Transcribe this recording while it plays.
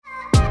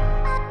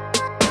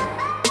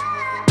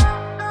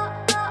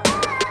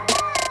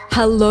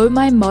Hello,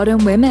 my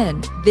modern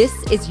women. This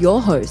is your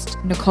host,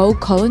 Nicole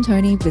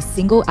Colantoni with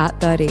Single at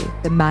 30,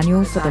 the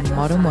manual for the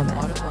modern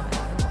woman.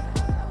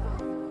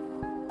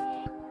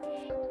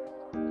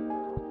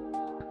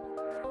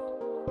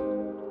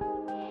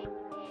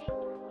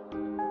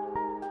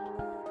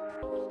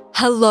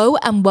 Hello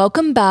and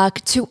welcome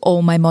back to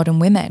All My Modern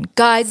Women.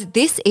 Guys,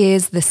 this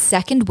is the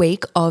second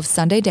week of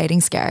Sunday Dating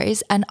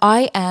Scaries and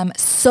I am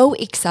so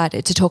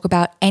excited to talk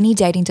about any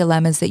dating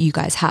dilemmas that you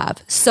guys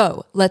have.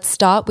 So let's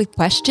start with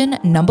question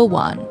number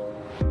 1.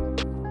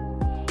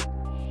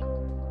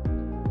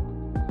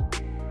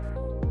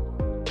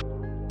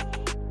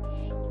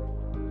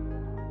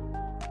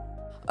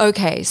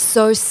 Okay,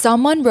 so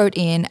someone wrote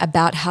in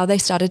about how they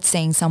started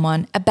seeing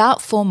someone about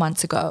 4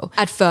 months ago.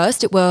 At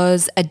first, it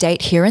was a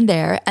date here and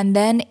there, and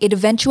then it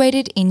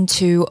eventuated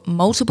into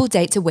multiple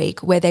dates a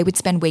week where they would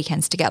spend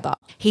weekends together.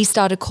 He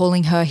started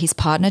calling her his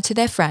partner to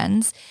their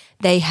friends.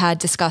 They had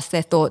discussed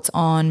their thoughts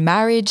on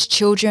marriage,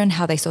 children,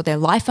 how they saw their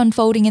life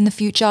unfolding in the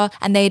future,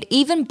 and they had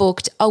even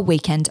booked a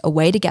weekend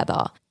away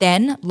together.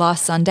 Then,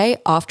 last Sunday,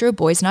 after a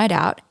boys' night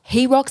out,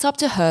 he rocks up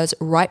to hers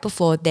right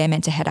before they're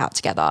meant to head out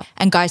together.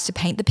 And guys, to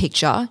paint the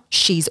picture,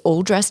 she's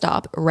all dressed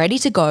up, ready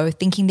to go,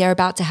 thinking they're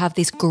about to have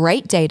this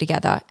great day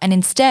together. And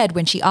instead,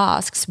 when she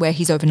asks where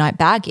his overnight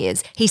bag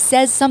is, he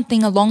says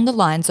something along the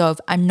lines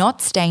of, "I'm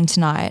not staying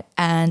tonight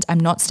and I'm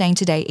not staying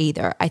today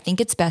either. I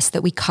think it's best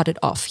that we cut it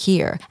off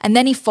here." And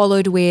then he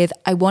followed with,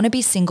 "I want to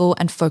be single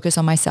and focus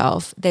on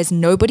myself. There's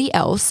nobody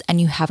else and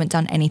you haven't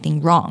done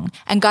anything wrong."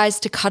 And guys,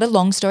 to cut a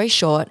long story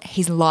short,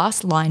 his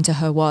last line to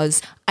her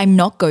was, "I'm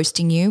not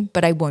ghosting you,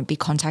 but I won't be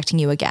contacting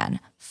you again."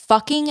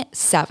 Fucking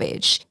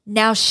savage.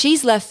 Now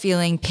she's left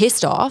feeling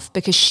pissed off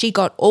because she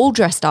got all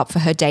dressed up for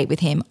her date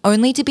with him,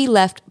 only to be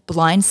left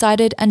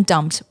blindsided and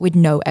dumped with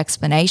no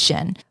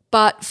explanation.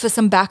 But for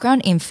some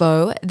background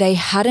info, they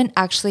hadn't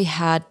actually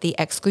had the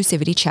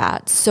exclusivity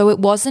chat, so it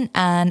wasn't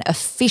an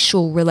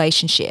official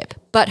relationship.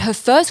 But her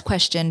first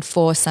question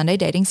for Sunday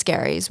Dating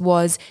Scaries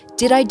was,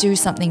 "Did I do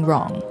something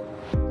wrong?"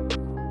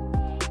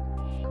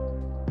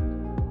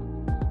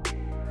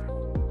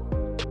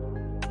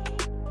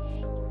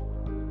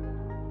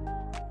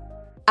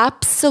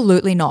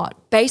 Absolutely not.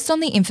 Based on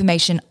the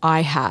information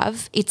I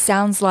have, it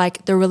sounds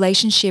like the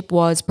relationship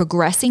was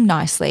progressing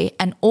nicely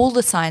and all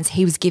the signs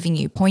he was giving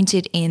you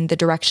pointed in the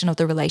direction of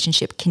the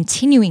relationship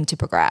continuing to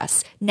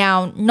progress.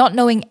 Now, not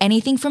knowing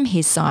anything from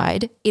his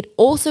side, it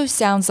also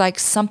sounds like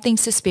something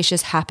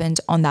suspicious happened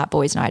on that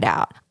boys' night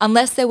out.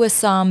 Unless there were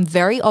some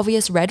very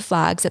obvious red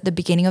flags at the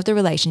beginning of the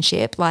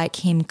relationship, like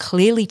him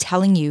clearly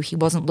telling you he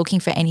wasn't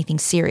looking for anything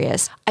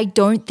serious, I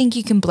don't think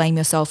you can blame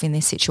yourself in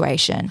this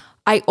situation.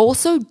 I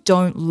also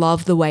don't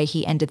love the way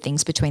he ended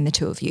things between the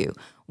two of you.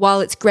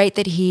 While it's great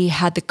that he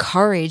had the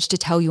courage to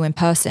tell you in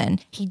person,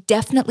 he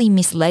definitely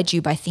misled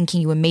you by thinking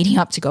you were meeting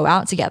up to go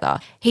out together.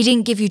 He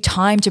didn't give you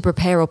time to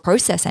prepare or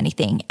process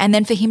anything. And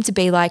then for him to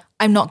be like,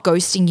 "I'm not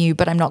ghosting you,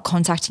 but I'm not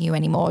contacting you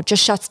anymore,"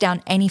 just shuts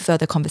down any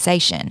further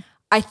conversation.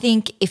 I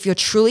think if you're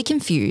truly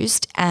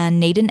confused and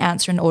need an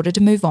answer in order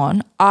to move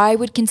on, I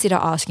would consider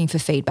asking for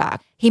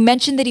feedback. He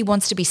mentioned that he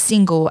wants to be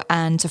single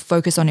and to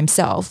focus on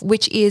himself,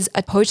 which is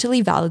a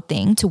totally valid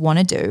thing to want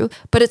to do,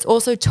 but it's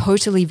also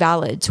totally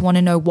valid to want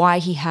to know why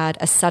he had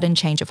a sudden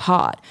change of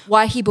heart,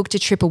 why he booked a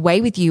trip away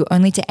with you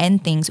only to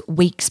end things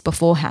weeks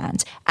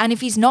beforehand. And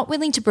if he's not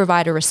willing to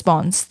provide a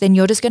response, then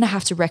you're just going to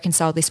have to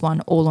reconcile this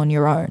one all on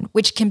your own,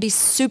 which can be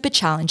super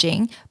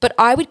challenging, but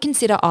I would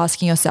consider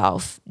asking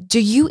yourself, do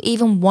you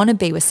even want to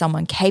be with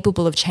someone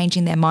capable of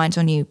changing their minds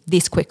on you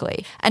this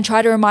quickly? And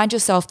try to remind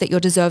yourself that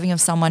you're deserving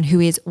of someone who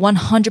is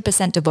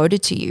 100%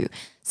 devoted to you,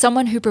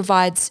 someone who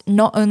provides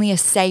not only a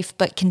safe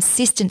but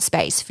consistent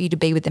space for you to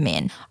be with them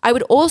in. I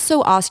would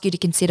also ask you to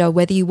consider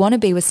whether you want to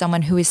be with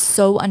someone who is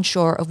so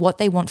unsure of what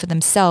they want for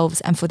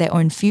themselves and for their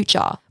own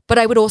future. But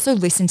I would also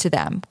listen to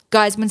them.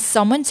 Guys, when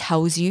someone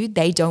tells you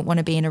they don't want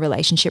to be in a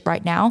relationship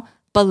right now,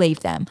 believe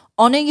them.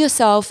 Honor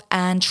yourself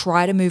and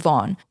try to move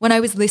on. When I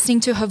was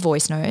listening to her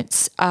voice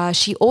notes,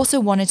 she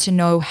also wanted to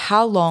know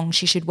how long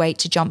she should wait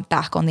to jump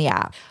back on the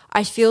app.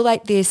 I feel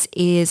like this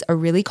is a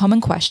really common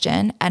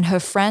question, and her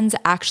friends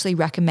actually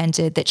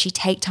recommended that she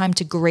take time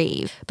to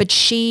grieve, but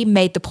she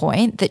made the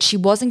point that she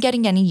wasn't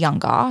getting any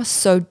younger,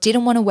 so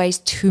didn't want to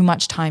waste too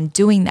much time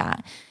doing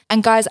that.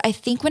 And guys, I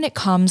think when it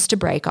comes to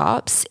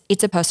breakups,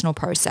 it's a personal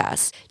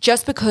process.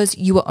 Just because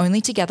you were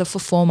only together for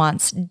 4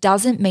 months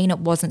doesn't mean it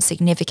wasn't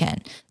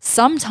significant.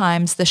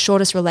 Sometimes the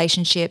shortest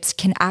relationships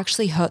can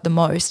actually hurt the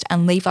most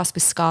and leave us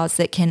with scars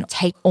that can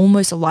take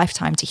almost a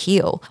lifetime to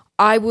heal.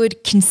 I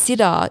would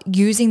consider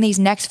using these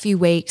next few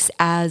weeks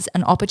as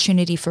an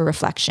opportunity for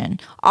reflection.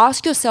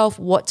 Ask yourself,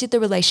 what did the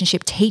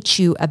relationship teach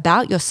you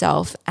about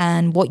yourself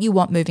and what you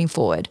want moving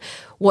forward?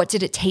 What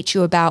did it teach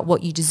you about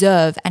what you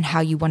deserve and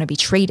how you want to be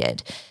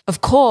treated?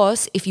 Of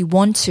course, if you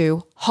want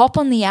to, hop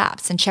on the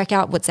apps and check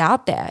out what's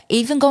out there.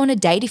 Even go on a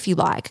date if you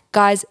like.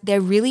 Guys, there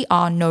really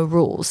are no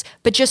rules,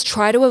 but just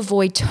try to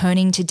avoid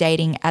turning to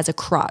dating as a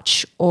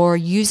crutch or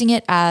using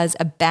it as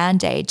a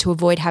band-aid to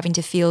avoid having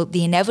to feel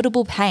the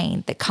inevitable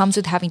pain that comes comes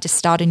with having to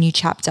start a new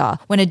chapter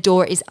when a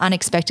door is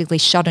unexpectedly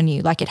shut on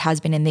you, like it has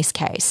been in this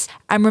case.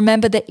 And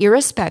remember that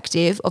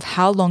irrespective of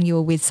how long you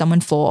were with someone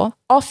for,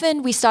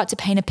 often we start to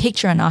paint a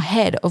picture in our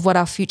head of what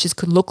our futures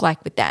could look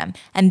like with them.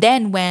 And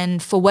then when,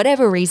 for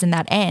whatever reason,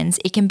 that ends,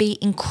 it can be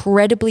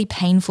incredibly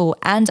painful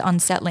and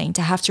unsettling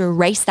to have to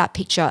erase that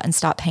picture and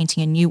start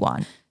painting a new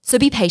one. So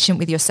be patient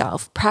with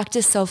yourself,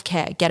 practice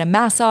self-care, get a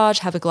massage,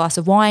 have a glass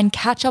of wine,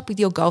 catch up with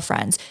your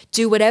girlfriends,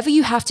 do whatever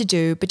you have to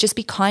do, but just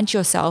be kind to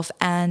yourself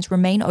and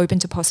remain open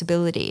to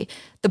possibility.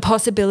 The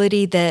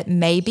possibility that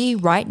maybe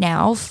right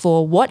now,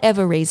 for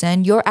whatever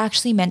reason, you're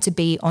actually meant to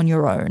be on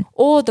your own.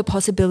 Or the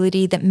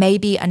possibility that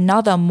maybe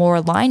another more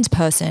aligned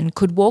person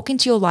could walk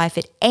into your life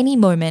at any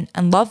moment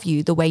and love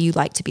you the way you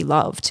like to be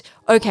loved.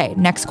 Okay,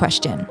 next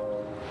question.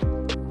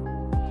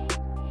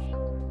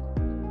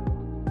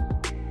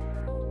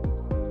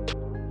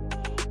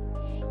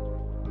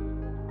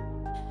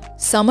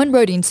 Someone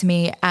wrote into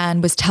me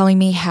and was telling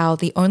me how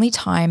the only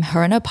time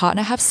her and her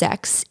partner have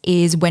sex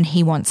is when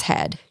he wants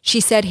head. She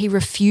said he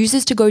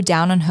refuses to go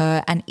down on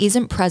her and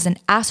isn't present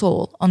at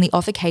all on the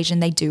off occasion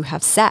they do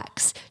have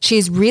sex. She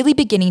is really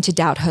beginning to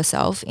doubt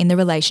herself in the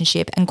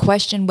relationship and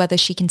question whether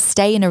she can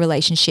stay in a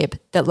relationship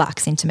that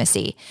lacks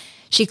intimacy.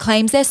 She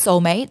claims they're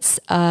soulmates,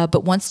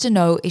 but wants to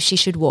know if she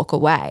should walk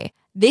away.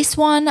 This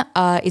one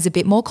is a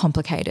bit more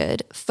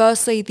complicated.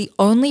 Firstly, the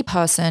only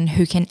person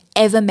who can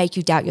ever make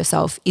you doubt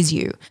yourself is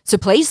you. So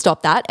please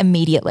stop that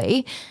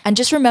immediately. And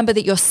just remember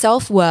that your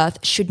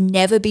self-worth should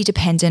never be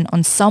dependent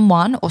on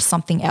someone or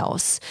something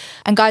else.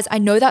 And guys, I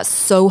know that's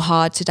so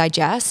hard to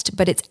digest,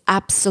 but it's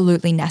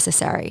absolutely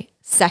necessary.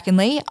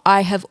 Secondly,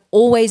 I have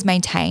always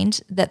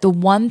maintained that the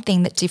one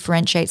thing that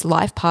differentiates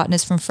life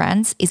partners from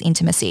friends is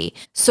intimacy.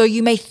 So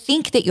you may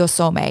think that you're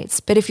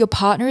soulmates, but if your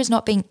partner is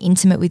not being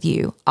intimate with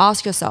you,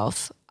 ask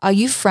yourself, are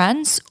you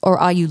friends or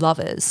are you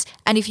lovers?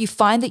 And if you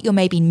find that you're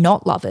maybe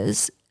not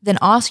lovers, then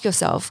ask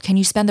yourself, can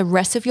you spend the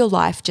rest of your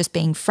life just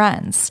being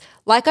friends?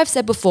 Like I've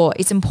said before,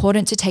 it's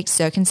important to take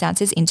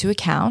circumstances into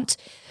account.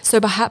 So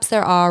perhaps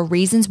there are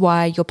reasons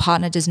why your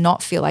partner does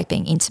not feel like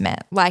being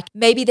intimate. Like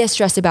maybe they're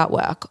stressed about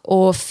work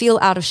or feel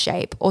out of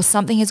shape or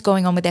something is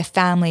going on with their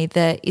family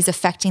that is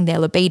affecting their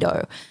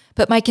libido.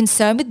 But my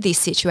concern with this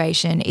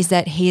situation is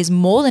that he is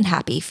more than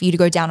happy for you to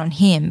go down on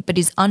him, but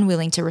is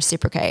unwilling to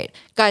reciprocate.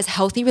 Guys,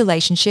 healthy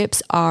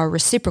relationships are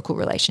reciprocal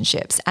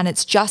relationships, and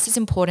it's just as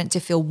important to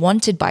feel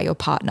wanted by your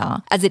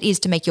partner as it is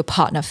to make your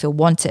partner feel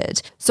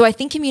wanted. So I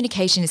think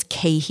communication is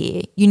key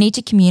here. You need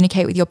to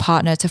communicate with your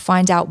partner to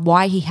find out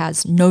why he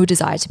has no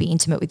desire to be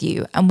intimate with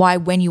you and why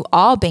when you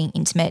are being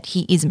intimate,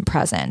 he isn't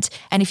present.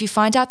 And if you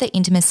find out that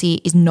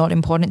intimacy is not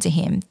important to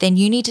him, then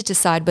you need to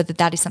decide whether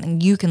that is something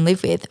you can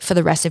live with for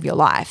the rest of your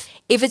life.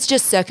 If it's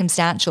just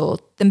circumstantial,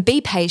 then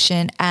be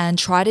patient and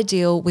try to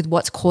deal with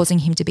what's causing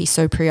him to be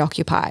so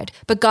preoccupied.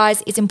 But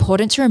guys, it's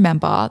important to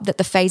remember that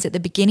the phase at the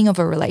beginning of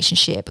a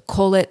relationship,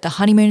 call it the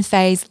honeymoon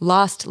phase,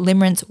 lust,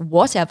 limerence,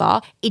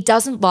 whatever, it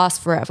doesn't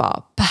last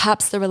forever.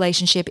 Perhaps the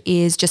relationship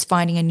is just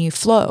finding a new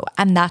flow,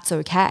 and that's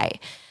okay.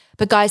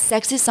 But guys,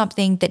 sex is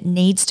something that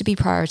needs to be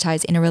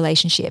prioritized in a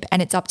relationship,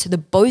 and it's up to the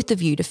both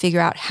of you to figure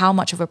out how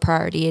much of a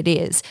priority it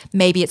is.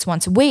 Maybe it's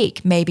once a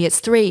week, maybe it's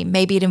 3,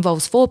 maybe it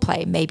involves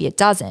foreplay, maybe it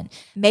doesn't.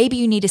 Maybe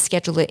you need to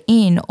schedule it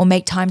in or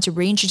make time to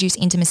reintroduce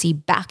intimacy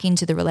back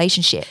into the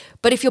relationship.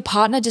 But if your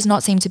partner does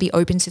not seem to be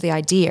open to the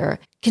idea,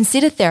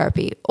 consider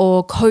therapy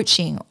or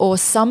coaching or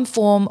some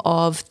form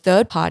of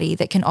third party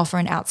that can offer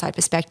an outside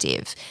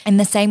perspective. In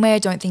the same way I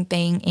don't think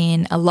being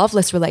in a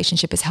loveless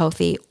relationship is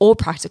healthy or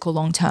practical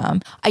long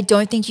term, I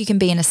don't think you can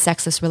be in a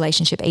sexless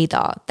relationship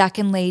either. That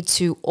can lead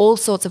to all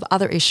sorts of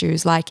other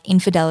issues like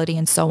infidelity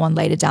and so on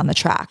later down the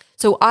track.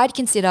 So I'd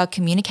consider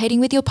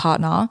communicating with your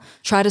partner,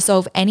 try to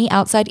solve any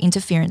outside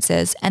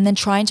interferences, and then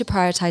trying to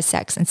prioritize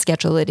sex and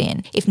schedule it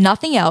in. If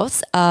nothing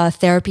else,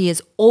 therapy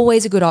is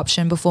always a good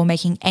option before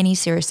making any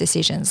serious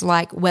decisions,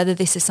 like whether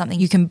this is something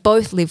you can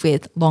both live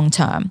with long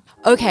term.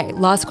 Okay,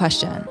 last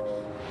question.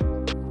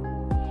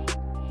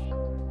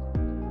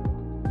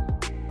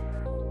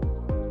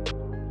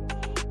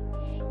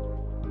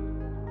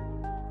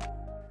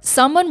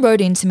 Someone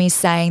wrote into me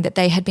saying that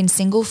they had been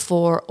single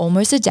for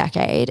almost a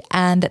decade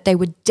and that they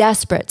were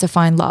desperate to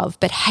find love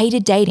but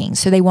hated dating,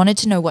 so they wanted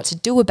to know what to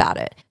do about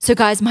it. So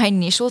guys, my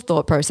initial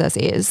thought process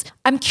is,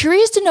 I'm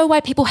curious to know why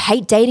people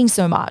hate dating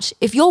so much.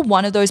 If you're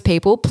one of those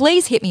people,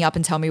 please hit me up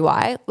and tell me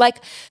why.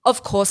 Like,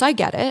 of course I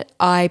get it.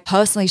 I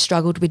personally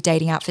struggled with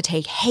dating out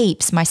fatigue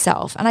heaps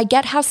myself, and I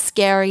get how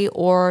scary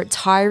or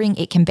tiring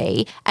it can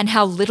be and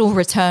how little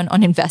return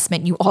on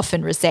investment you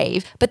often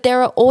receive. But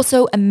there are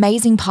also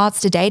amazing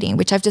parts to dating,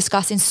 which I've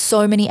discussed in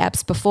so many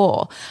eps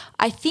before.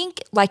 I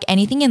think like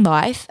anything in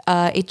life,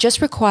 it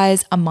just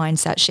requires a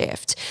mindset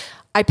shift.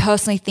 I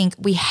personally think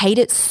we hate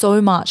it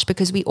so much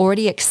because we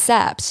already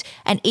accept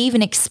and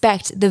even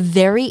expect the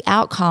very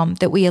outcome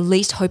that we are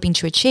least hoping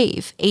to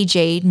achieve,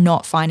 e.g.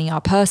 not finding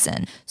our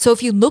person. So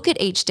if you look at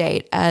each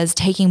date as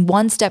taking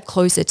one step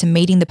closer to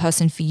meeting the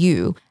person for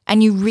you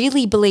and you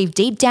really believe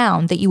deep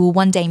down that you will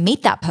one day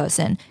meet that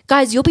person,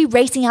 guys, you'll be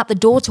racing out the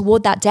door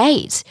toward that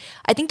date.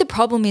 I think the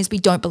problem is we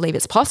don't believe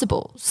it's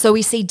possible, so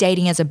we see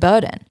dating as a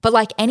burden. But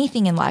like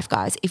anything in life,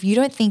 guys, if you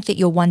don't think that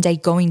you're one day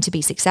going to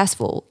be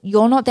successful,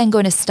 you're not then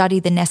going to study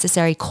the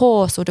necessary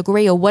course or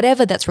degree or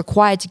whatever that's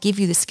required to give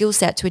you the skill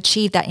set to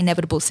achieve that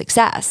inevitable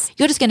success.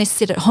 You're just going to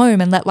sit at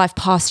home and let life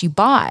pass you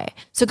by.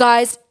 So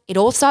guys, it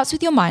all starts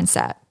with your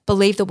mindset.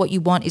 Believe that what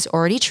you want is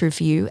already true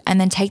for you, and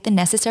then take the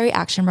necessary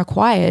action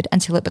required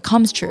until it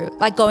becomes true,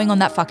 like going on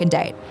that fucking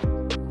date.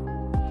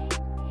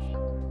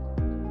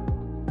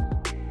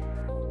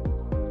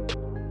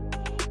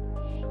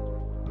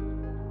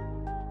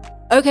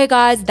 Okay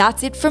guys,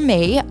 that's it from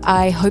me.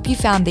 I hope you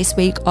found this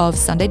week of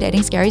Sunday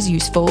Dating Scaries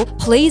useful.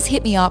 Please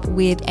hit me up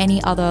with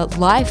any other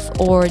life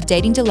or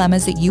dating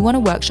dilemmas that you want to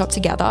workshop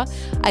together.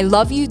 I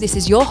love you. This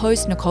is your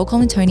host, Nicole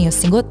Colantoni of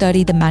Single at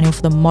 30, the manual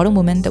for the modern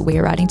woman that we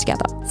are writing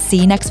together. See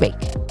you next week.